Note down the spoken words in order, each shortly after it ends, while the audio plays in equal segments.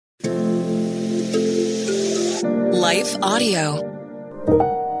Life Audio.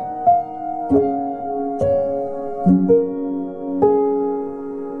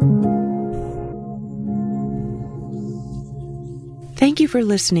 Thank you for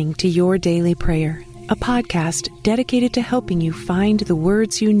listening to Your Daily Prayer, a podcast dedicated to helping you find the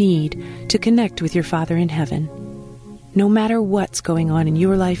words you need to connect with your Father in heaven. No matter what's going on in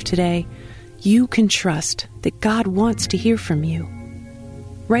your life today, you can trust that God wants to hear from you.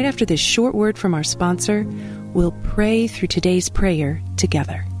 Right after this short word from our sponsor, we'll pray through today's prayer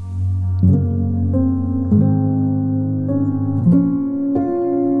together.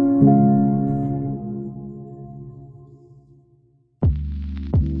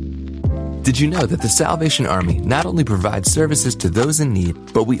 Did you know that the Salvation Army not only provides services to those in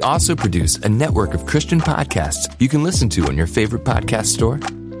need, but we also produce a network of Christian podcasts you can listen to on your favorite podcast store?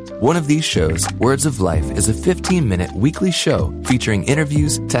 One of these shows, Words of Life, is a 15-minute weekly show featuring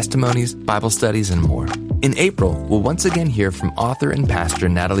interviews, testimonies, Bible studies, and more. In April, we'll once again hear from author and pastor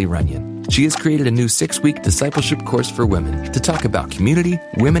Natalie Runyon. She has created a new 6-week discipleship course for women to talk about community,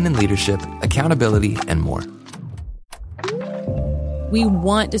 women in leadership, accountability, and more. We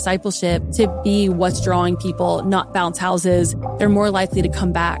want discipleship to be what's drawing people, not bounce houses. They're more likely to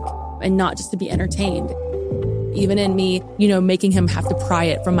come back and not just to be entertained. Even in me, making him have to pry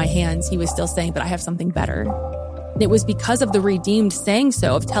it from my hands, he was still saying, but I have something better. And it was because of the redeemed saying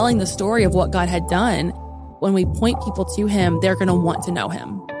so, of telling the story of what God had done. When we point people to him, they're going to want to know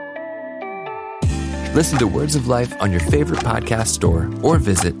him. Listen to Words of Life on your favorite podcast store or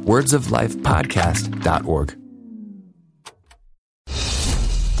visit wordsoflifepodcast.org.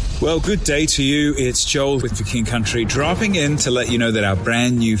 Well, good day to you. It's Joel with The King Country, dropping in to let you know that our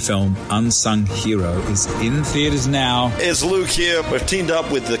brand new film, Unsung Hero, is in theaters now. It's Luke here. We've teamed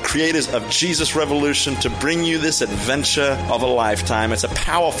up with the creators of Jesus Revolution to bring you this adventure of a lifetime. It's a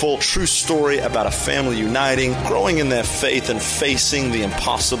powerful, true story about a family uniting, growing in their faith, and facing the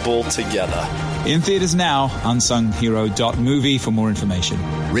impossible together. In theaters now, unsunghero.movie for more information.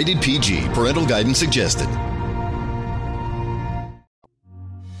 Rated PG. Parental guidance suggested.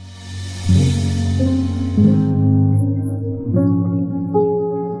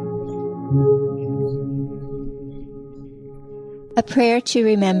 A Prayer to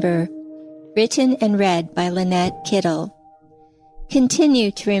Remember, written and read by Lynette Kittle. Continue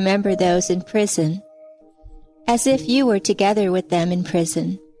to remember those in prison, as if you were together with them in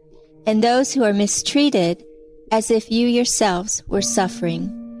prison, and those who are mistreated, as if you yourselves were suffering.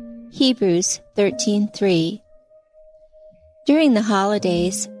 Hebrews 13:3. During the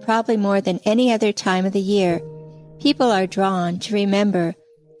holidays, probably more than any other time of the year, people are drawn to remember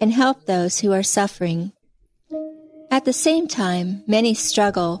and help those who are suffering. At the same time, many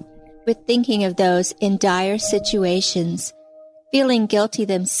struggle with thinking of those in dire situations, feeling guilty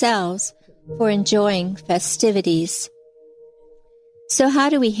themselves for enjoying festivities. So how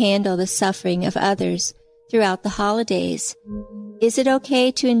do we handle the suffering of others throughout the holidays? Is it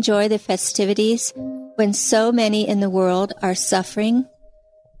okay to enjoy the festivities when so many in the world are suffering?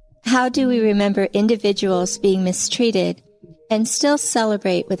 How do we remember individuals being mistreated and still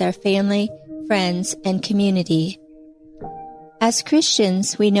celebrate with our family, friends, and community? As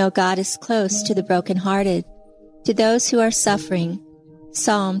Christians, we know God is close to the brokenhearted, to those who are suffering.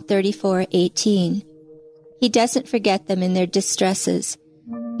 Psalm 34:18. He doesn't forget them in their distresses,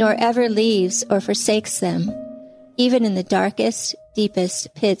 nor ever leaves or forsakes them, even in the darkest,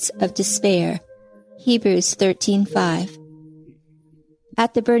 deepest pits of despair. Hebrews 13:5.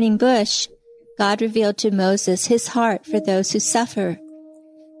 At the burning bush, God revealed to Moses his heart for those who suffer.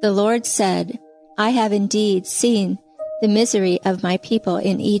 The Lord said, I have indeed seen the misery of my people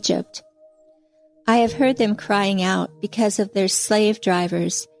in Egypt. I have heard them crying out because of their slave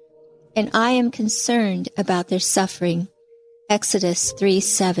drivers, and I am concerned about their suffering. Exodus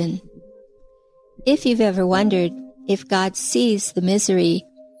 3:7. If you've ever wondered if God sees the misery,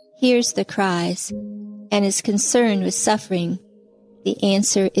 hears the cries, and is concerned with suffering, the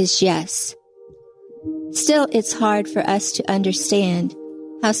answer is yes. Still, it's hard for us to understand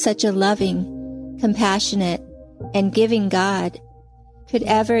how such a loving, compassionate, and giving God could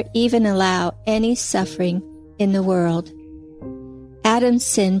ever even allow any suffering in the world. Adam's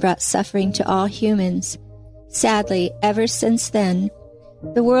sin brought suffering to all humans. Sadly, ever since then,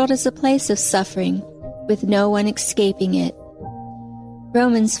 the world is a place of suffering, with no one escaping it.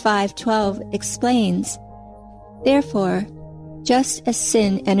 Romans 5:12 explains, Therefore, just as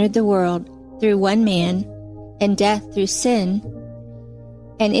sin entered the world through one man, and death through sin,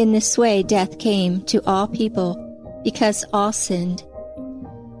 and in this way death came to all people, because all sinned.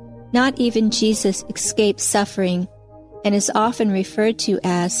 Not even Jesus escaped suffering, and is often referred to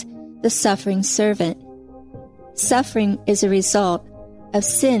as the suffering servant. Suffering is a result of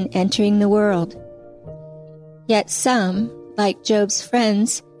sin entering the world. Yet some, like Job's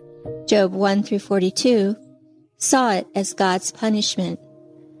friends, Job 1-42, saw it as God's punishment.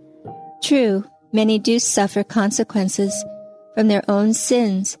 True, many do suffer consequences from their own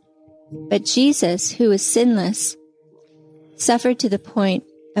sins, but Jesus, who is sinless, suffered to the point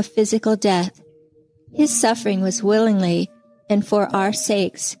of physical death. His suffering was willingly and for our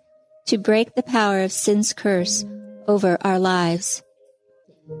sakes, to break the power of sin's curse over our lives.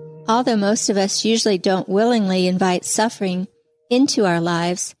 Although most of us usually don't willingly invite suffering into our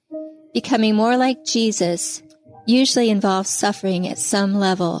lives, becoming more like Jesus usually involves suffering at some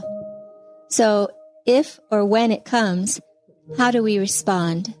level. So, if or when it comes, how do we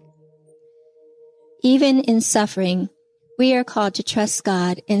respond? Even in suffering, we are called to trust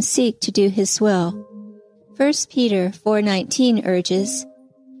God and seek to do His will. 1 Peter 4:19 urges,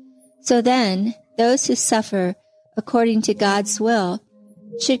 "So then, those who suffer according to God's will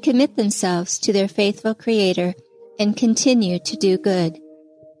should commit themselves to their faithful Creator and continue to do good."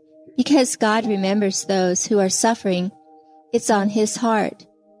 Because God remembers those who are suffering, it's on His heart.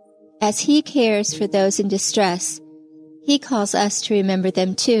 As He cares for those in distress, He calls us to remember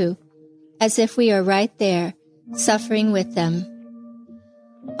them too, as if we are right there, suffering with them.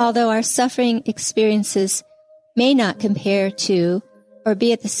 Although our suffering experiences may not compare to or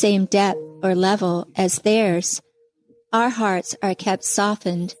be at the same depth or level as theirs, our hearts are kept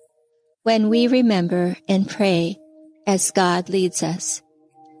softened when we remember and pray as God leads us.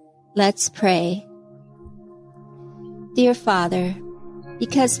 Let's pray. Dear Father,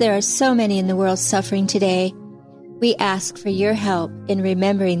 because there are so many in the world suffering today, we ask for your help in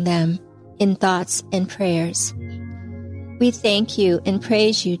remembering them in thoughts and prayers. We thank you and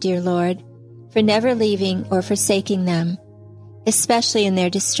praise you, dear Lord, for never leaving or forsaking them, especially in their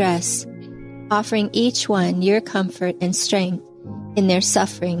distress, offering each one your comfort and strength in their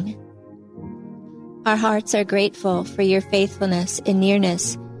suffering. Our hearts are grateful for your faithfulness and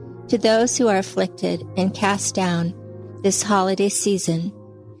nearness to those who are afflicted and cast down this holiday season.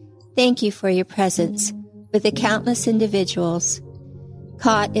 Thank you for your presence with the countless individuals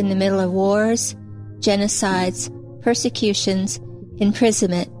caught in the middle of wars, genocides, persecutions,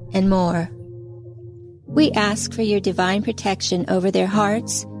 imprisonment, and more. We ask for your divine protection over their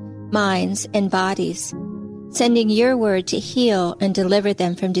hearts, minds, and bodies, sending your word to heal and deliver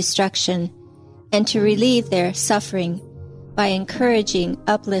them from destruction and to relieve their suffering by encouraging,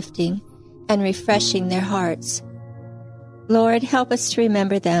 uplifting, and refreshing their hearts. Lord, help us to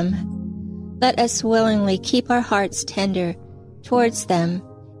remember them. Let us willingly keep our hearts tender towards them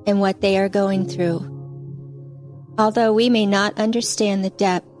and what they are going through. Although we may not understand the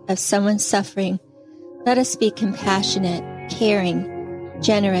depth of someone's suffering, let us be compassionate, caring,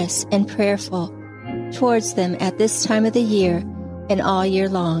 generous, and prayerful towards them at this time of the year and all year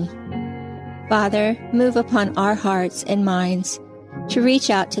long. Father, move upon our hearts and minds to reach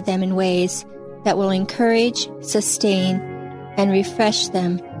out to them in ways that will encourage, sustain, and refresh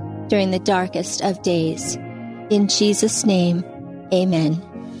them during the darkest of days. In Jesus' name, amen.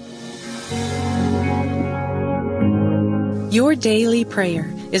 Your Daily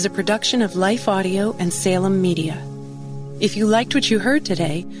Prayer is a production of Life Audio and Salem Media. If you liked what you heard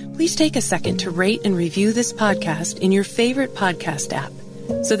today, please take a second to rate and review this podcast in your favorite podcast app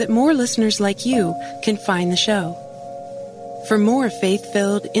so that more listeners like you can find the show. For more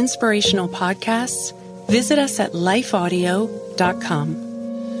faith-filled, inspirational podcasts, visit us at lifeaudio.com.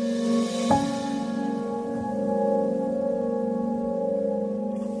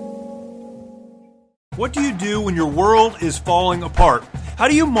 What do you do when your world is falling apart? How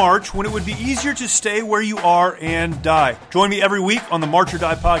do you march when it would be easier to stay where you are and die? Join me every week on the March or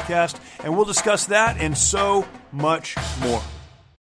Die podcast, and we'll discuss that and so much more.